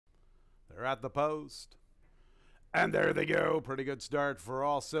They're at the post. And there they go. Pretty good start for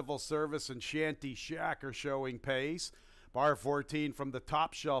all. Civil Service and Shanty Shack are showing pace. Bar 14 from the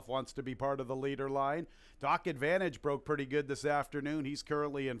top shelf wants to be part of the leader line. Doc Advantage broke pretty good this afternoon. He's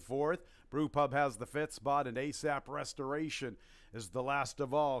currently in fourth. Brew Pub has the fifth spot, and ASAP Restoration is the last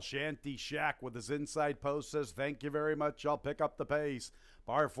of all. Shanty Shack with his inside post says, "Thank you very much. I'll pick up the pace."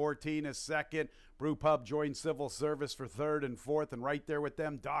 Bar 14 is second. Brew Pub joins Civil Service for third and fourth, and right there with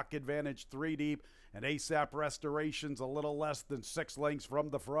them, Doc Advantage 3 deep, and ASAP Restoration's a little less than 6 lengths from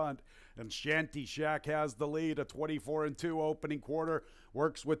the front. And Shanty Shack has the lead, a 24-2 opening quarter,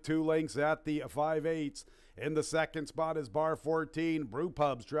 works with 2 lengths at the 5/8. In the second spot is Bar 14. Brew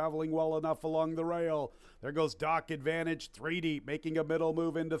Pub's traveling well enough along the rail. There goes Doc Advantage 3 deep, making a middle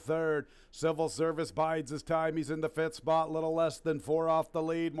move into third. Civil Service bides his time. He's in the fifth spot, little less than 4 off the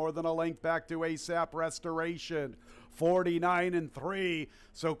lead, more than a length back to ASAP Restoration. 49-3.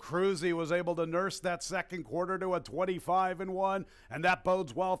 So Cruzy was able to nurse that second quarter to a 25-1, and that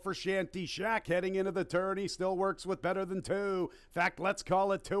bodes well for Shanty Shack heading into the turn. He still works with better than 2. In fact, let's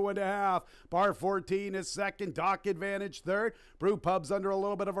call it 2.5. Bar 14 is second. Doc Advantage third. Brew Pub's under a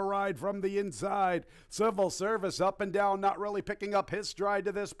little bit of a ride from the inside. Civil Service up and down, not really picking up his stride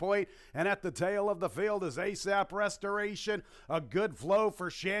to this point. And at the tail of the field is ASAP Restoration. A good flow for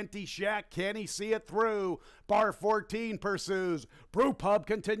Shanty Shack. Can he see it through? Bar 14 pursues. Brew Pub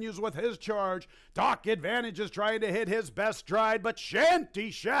continues with his charge. Doc Advantage is trying to hit his best stride, but Shanty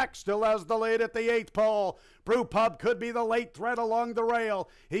Shack still has the lead at the 8th pole. Brew Pub could be the late threat along the rail.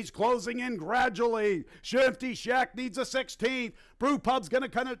 He's closing in gradually. Shanty Shack needs a 16th. Brew Pub's gonna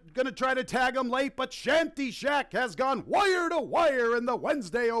try to tag him late, but Shanty Shack has gone wire to wire in the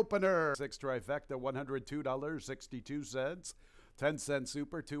Wednesday opener. 6 trifecta, $102.62. 10-cent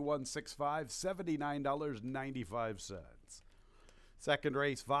super, 2165, $79.95. Second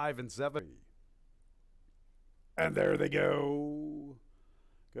race, 5 and 7. And there they go.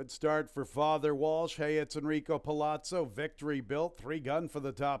 Good start for Father Walsh. Hey, it's Enrico Palazzo. Victory built. 3 gun for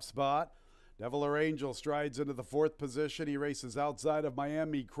the top spot. Devil or Angel strides into the 4th position. He races outside of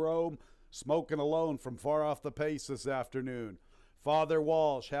Miami Chrome, smoking alone from far off the pace this afternoon. Father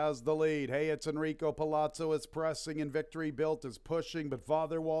Walsh has the lead. Hey, it's Enrico Palazzo is pressing, and Victory Built is pushing, but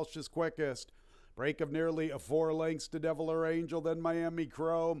Father Walsh is quickest. Break of nearly 4 lengths to Devil or Angel, then Miami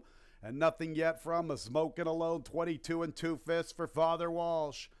Chrome, and nothing yet from a Smoking Alone 22 2/5 for Father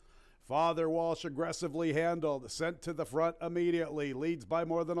Walsh. Father Walsh aggressively handled, sent to the front immediately, leads by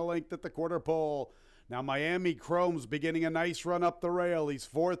more than a length at the quarter pole. Now Miami Chrome's beginning a nice run up the rail. He's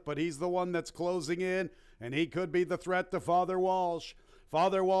 4th, but he's the one that's closing in, and he could be the threat to Father Walsh.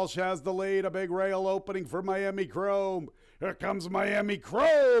 Father Walsh has the lead, a big rail opening for Miami Chrome. Here comes Miami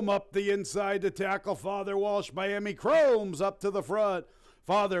Chrome up the inside to tackle Father Walsh. Miami Chrome's up to the front.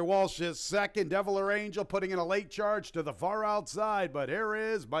 Father Walsh is second. Devil or Angel putting in a late charge to the far outside, but here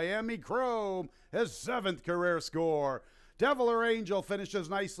is Miami Chrome, his 7th career score. Devil or Angel finishes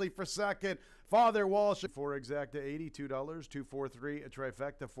nicely for second. Father Walsh, for exacta, $82, 243. A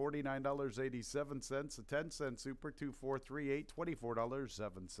trifecta, $49.87. A 10-cent super, 2438,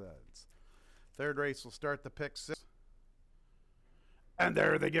 $24.07. Third race will start the pick 6. And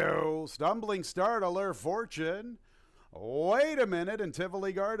there they go. Stumbling start, Allure Fortune. Wait a minute, and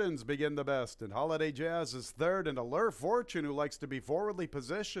Tivoli Gardens begin the best, and Holiday Jazz is third, and Allure Fortune, who likes to be forwardly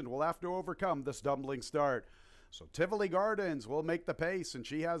positioned, will have to overcome the stumbling start. So Tivoli Gardens will make the pace, and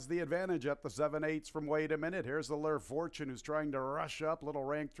she has the advantage at the 7/8 from Wait a Minute. Here's Allure Fortune, who's trying to rush up, little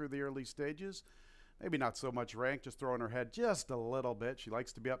rank through the early stages. Maybe not so much rank, just throwing her head just a little bit. She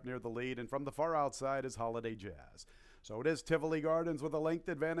likes to be up near the lead, and from the far outside is Holiday Jazz. So it is Tivoli Gardens with a length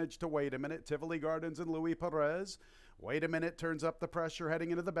advantage to Wait a Minute. Tivoli Gardens and Louis Perez. Wait a Minute turns up the pressure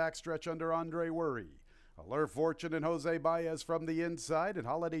heading into the backstretch under Andre Worry. Allure Fortune and Jose Baez from the inside, and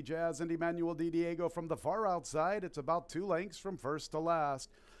Holiday Jazz and Emmanuel Di Diego from the far outside. It's about 2 lengths from first to last.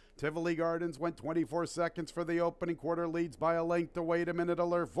 Tivoli Gardens went 24 seconds for the opening quarter, leads by a length to Wait a Minute.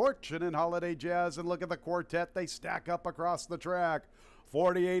 Allure Fortune and Holiday Jazz, and look at the quartet. They stack up across the track.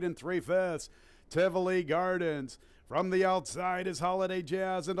 48 3/5. Tivoli Gardens. From the outside is Holiday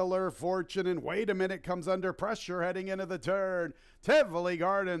Jazz and Allure Fortune, and Wait a Minute comes under pressure heading into the turn. Tivoli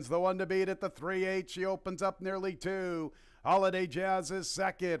Gardens, the one to beat at the 3/8. She opens up nearly 2. Holiday Jazz is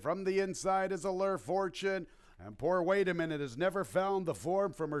second. From the inside is Allure Fortune. And poor Wait a Minute has never found the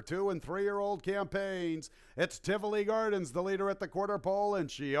form from her 2- and 3-year-old campaigns. It's Tivoli Gardens, the leader at the quarter pole, and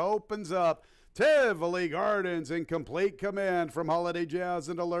she opens up. Tivoli Gardens in complete command from Holiday Jazz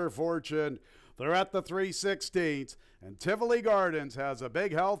and Allure Fortune. They're at the 3/16, and Tivoli Gardens has a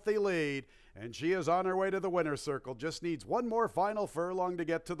big, healthy lead. And she is on her way to the winner's circle. Just needs one more final furlong to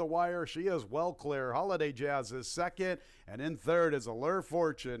get to the wire. She is well clear. Holiday Jazz is second. And in third is Allure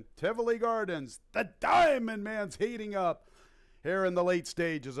Fortune. Tivoli Gardens, the Diamond Man's heating up here in the late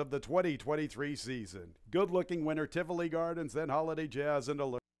stages of the 2023 season. Good-looking winner, Tivoli Gardens, then Holiday Jazz and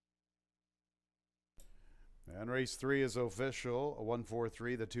Allure. And race 3 is official. A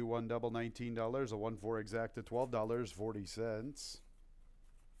 1-4-3, the 2-1 double, $19. A 1-4 exacta, $12.40.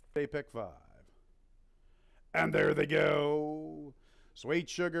 They pick 5. And there they go. Sweet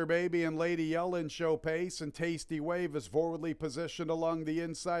Sugar Baby and Lady Ellen show pace, and Tasty Wave is forwardly positioned along the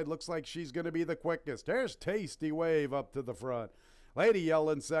inside. Looks like she's going to be the quickest. There's Tasty Wave up to the front. Lady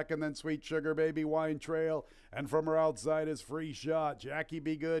Ellen second, then Sweet Sugar Baby, Wine Trail, and from her outside is Free Shot. Jackie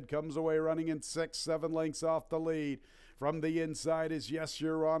Be Good comes away running in 6-7 lengths off the lead. From the inside is Yes,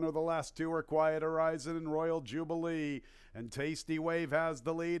 Your Honor. The last two are Quiet Horizon and Royal Jubilee. And Tasty Wave has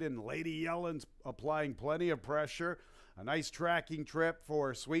the lead, and Lady Ellen's applying plenty of pressure. A nice tracking trip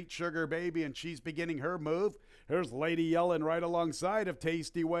for Sweet Sugar Baby, and she's beginning her move. Here's Lady Ellen right alongside of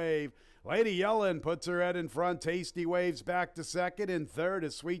Tasty Wave. Lady Ellen puts her head in front. Tasty Wave's back to second. In third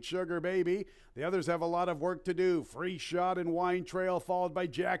is Sweet Sugar Baby. The others have a lot of work to do. Free Shot and Wine Trail followed by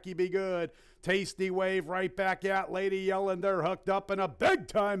Jackie Be Good. Tasty Wave right back at Lady Ellen. They're hooked up in a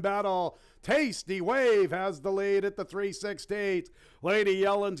big-time battle. Tasty Wave has the lead at the 3/16. Lady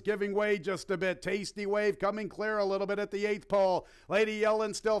Ellen's giving way just a bit. Tasty Wave coming clear a little bit at the 8th pole. Lady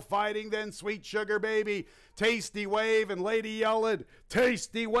Ellen still fighting, then Sweet Sugar Baby. Tasty Wave and Lady Ellen.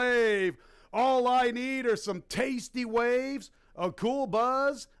 Tasty Wave. All I need are some tasty waves, a cool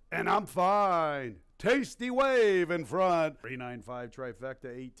buzz, and I'm fine. Tasty Wave in front. 395 trifecta,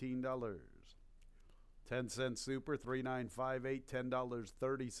 $18. 10-cent super, 3958,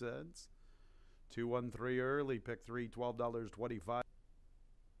 $10.30. 213 early, pick 3, $12.25.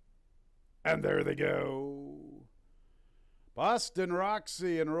 And there they go. Boston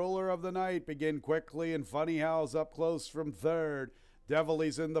Roxy and Ruler of the Night begin quickly, and Funny How's up close from third.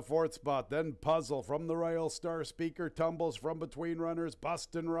 Devily's in the 4th spot. Then Puzzle from the rail. Star Speaker tumbles from between runners.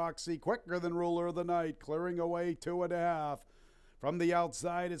 Boston Roxy quicker than Ruler of the Night, clearing away 2.5. From the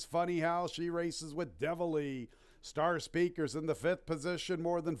outside is Funny How. She races with Devily. Star Speaker's in the 5th position,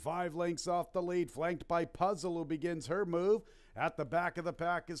 more than 5 lengths off the lead, flanked by Puzzle, who begins her move. At the back of the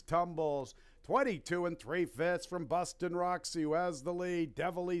pack is Tumbles. 22 3/5 from Boston Roxy, who has the lead.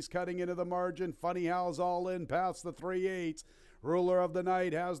 Devily's cutting into the margin. Funny How's all in past the 3/8. Ruler of the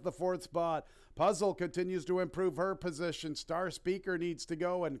Night has the 4th spot. Puzzle continues to improve her position. Star Speaker needs to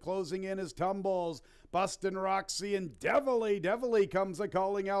go, and closing in is Tumbles. Boston Roxy and Devily. Devily comes a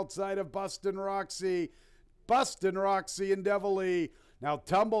calling outside of Boston Roxy. Boston Roxy and Devily. Now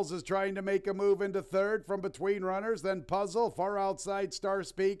Tumbles is trying to make a move into third from between runners. Then Puzzle far outside Star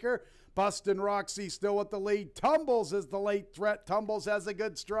Speaker. Boston Roxy still with the lead. Tumbles is the late threat. Tumbles has a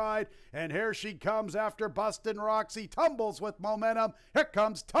good stride. And here she comes after Boston Roxy. Tumbles with momentum. Here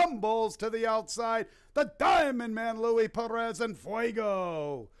comes Tumbles to the outside. The Diamond Man, Louis Perez, and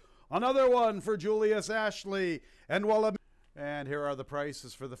Fuego. Another one for Julius Ashley. And And here are the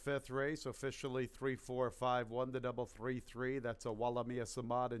prices for the 5th race. Officially 3-4-5-1, the double 3-3. That's a Walamia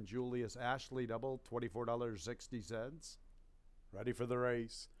Samad and Julius Ashley double, $24.60. Ready for the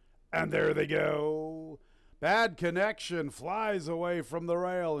race. And there they go. Bad Connection flies away from the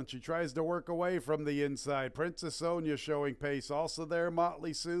rail, and she tries to work away from the inside. Princess Sonia showing pace. Also there,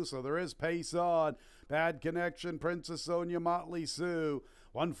 Motley Sue, so there is pace on. Bad Connection, Princess Sonia, Motley Sue.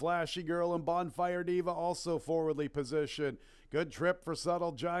 One Flashy Girl and Bonfire Diva also forwardly positioned. Good trip for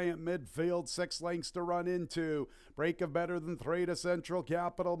Subtle Giant midfield, 6 lengths to run into. Break of better than 3 to Central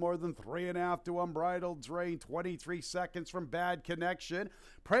Capital, more than 3.5 to Unbridled Drain, 23 seconds from Bad Connection.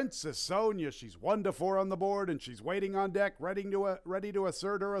 Princess Sonia, she's 1-4 on the board, and she's waiting on deck, ready to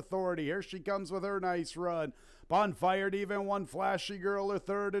assert her authority. Here she comes with her nice run. Bonfire Diva and One Flashy Girl are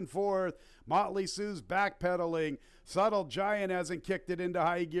 3rd and 4th. Motley Sue's backpedaling. Subtle Giant hasn't kicked it into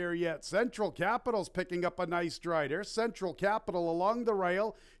high gear yet. Central Capital's picking up a nice stride. Here's Central Capital along the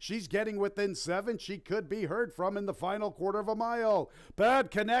rail. She's getting within 7. She could be heard from in the final quarter of a mile.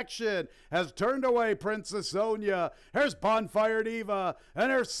 Bad Connection has turned away Princess Sonia. Here's Bonfire Diva.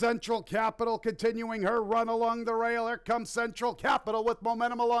 And here's Central Capital continuing her run along the rail. Here comes Central Capital with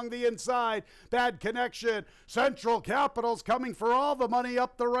momentum along the inside. Bad Connection. Central Capital's coming for all the money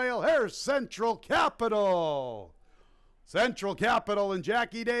up the rail. Here's Central Capital. Central Capital and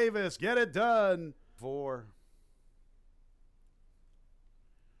Jackie Davis get it done. 4.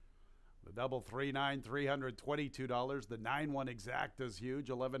 The double 3-9, $322. The 9-1 exacta's huge,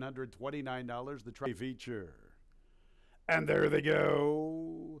 $1,129. The try feature. And there they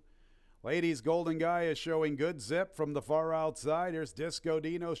go. Ladies Golden Guy is showing good zip from the far outside. Here's Disco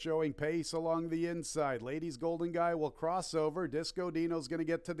Dino showing pace along the inside. Ladies Golden Guy will cross over. Disco Dino's going to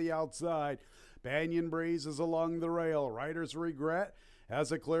get to the outside. Banyan Breeze is along the rail. Riders Regret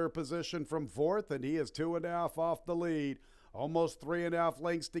has a clear position from fourth, and he is 2.5 off the lead. Almost 3.5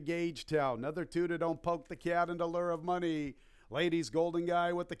 lengths to Gagetown. Another 2 to Don't Poke the Cat and Allure of Money. Ladies Golden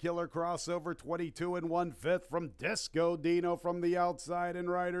Guy with the killer crossover, 22 1/5 from Disco Dino from the outside,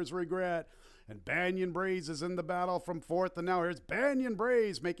 and Riders Regret. And Banyan Breeze is in the battle from fourth, and now here's Banyan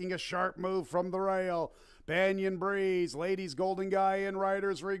Breeze making a sharp move from the rail. Banyan Breeze, Ladies Golden Guy, and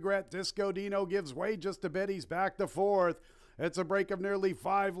Riders Regret. Disco Dino gives way just a bit. He's back to fourth. It's a break of nearly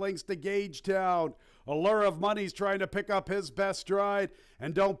 5 lengths to Gagetown. Allure of Money's trying to pick up his best stride.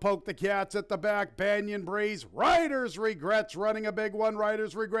 And Don't Poke the Cats at the back. Banyan Breeze. Riders Regret's running a big one.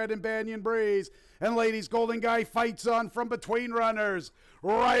 Riders Regret and Banyan Breeze. And Ladies Golden Guy fights on from between runners.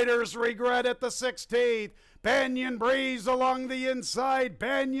 Riders Regret at the 16th. Banyan Breeze along the inside.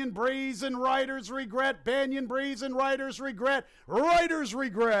 Banyan Breeze and Riders Regret. Banyan Breeze and Riders Regret. Riders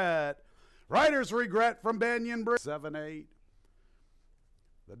Regret. Riders Regret from Banyan Breeze. 7-8.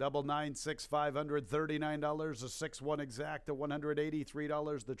 The double 9-6, $539. The 6-1 exact to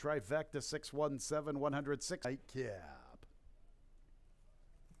 $183. The trifecta 6-1-7, $106. Cap.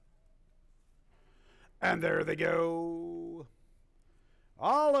 And there they go.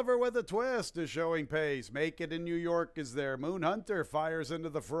 Oliver with a twist is showing pace. Make It in New York is there. Moon Hunter fires into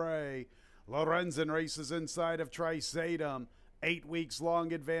the fray. Lorenzen races inside of Trisatum. 8 weeks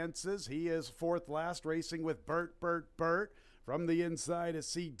long advances. He is fourth last, racing with Bert. From the inside is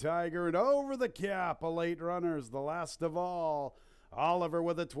Sea Tiger, and over the cap, a late runner's the last of all. Oliver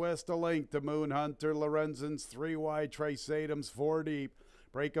with a twist, a link to Moon Hunter. Lorenzen's 3 wide, Trisatum's 4 deep.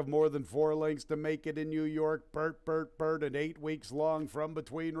 Break of more than 4 lengths to Make It in New York. Bert, and 8 weeks long from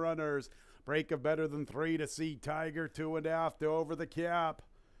between runners. Break of better than 3 to Sea Tiger, 2.5 to over the cap.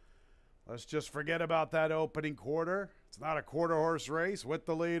 Let's just forget about that opening quarter. It's not a quarter horse race. With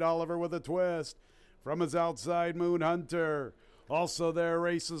the lead, Oliver with a twist. From his outside, Moon Hunter. Also there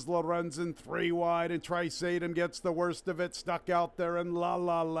races Lorenzen 3 wide, and Trisatum gets the worst of it, stuck out there in La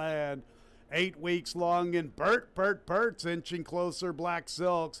La Land. 8 weeks long, and Bert's inching closer. Black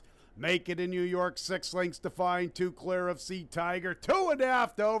Silks. Make It in New York, 6 lengths to find, 2 clear of Sea Tiger,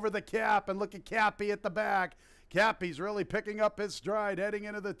 2.5 to over the cap, and look at Cappy at the back. Cappy's really picking up his stride heading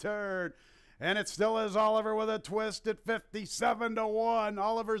into the turn. And it still is Oliver with a twist at 57-1.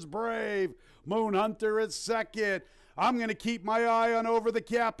 Oliver's brave. Moon Hunter is second. I'm going to keep my eye on Over the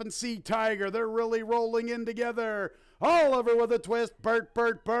Cap and Sea Tiger. They're really rolling in together. Oliver with a twist. Bert.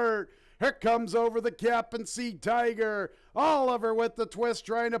 Here comes Over the Cap and Sea Tiger. Oliver with the twist,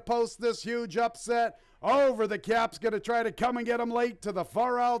 trying to post this huge upset. Over the Cap's going to try to come and get him late to the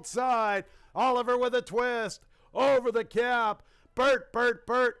far outside. Oliver with a twist. Over the Cap. Bert.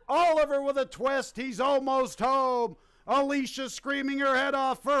 Oliver with a twist. He's almost home. Alicia screaming her head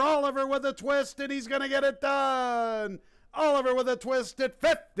off for Oliver with a twist, and he's going to get it done. Oliver with a twist at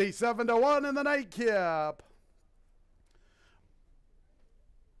 57-1 in the nightcap.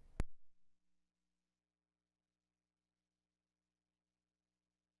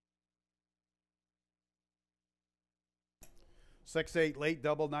 $6-8 late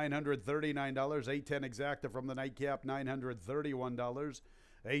double, $939. $8-10 exacta from the nightcap, $931.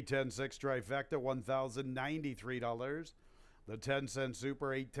 $8-10-6 trifecta, $1,093. The 10-cent super,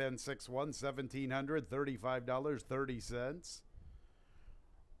 8-10-6-1, $1,700, $35.30.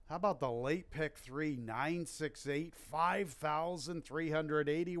 How about the late pick 3, 968,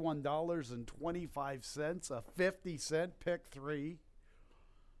 $5,381.25. A 50-cent pick 3,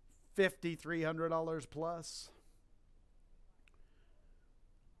 $5,300 plus.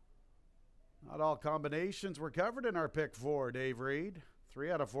 Not all combinations were covered in our pick 4, Dave Reed. 3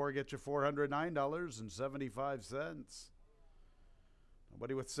 out of 4 get you $409.75.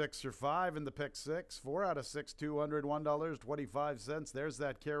 Nobody with 6 or 5 in the pick 6. 4 out of 6, $201.25. There's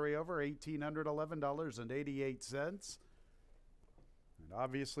that carryover, $1,811.88. And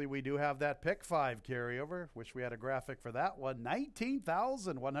obviously we do have that pick 5 carryover. Wish we had a graphic for that one.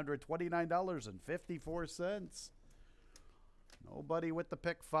 $19,129.54. Nobody with the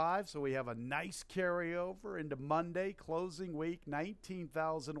pick 5, so we have a nice carryover into Monday, closing week,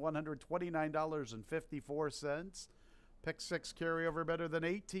 $19,129.54. Pick 6 carryover better than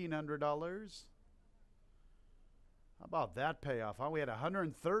 $1,800. How about that payoff, huh? We had a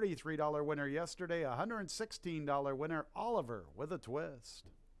 $133 winner yesterday, a $116 winner, Oliver with a twist.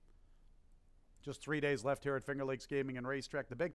 Just 3 days left here at Finger Lakes Gaming and Racetrack. The big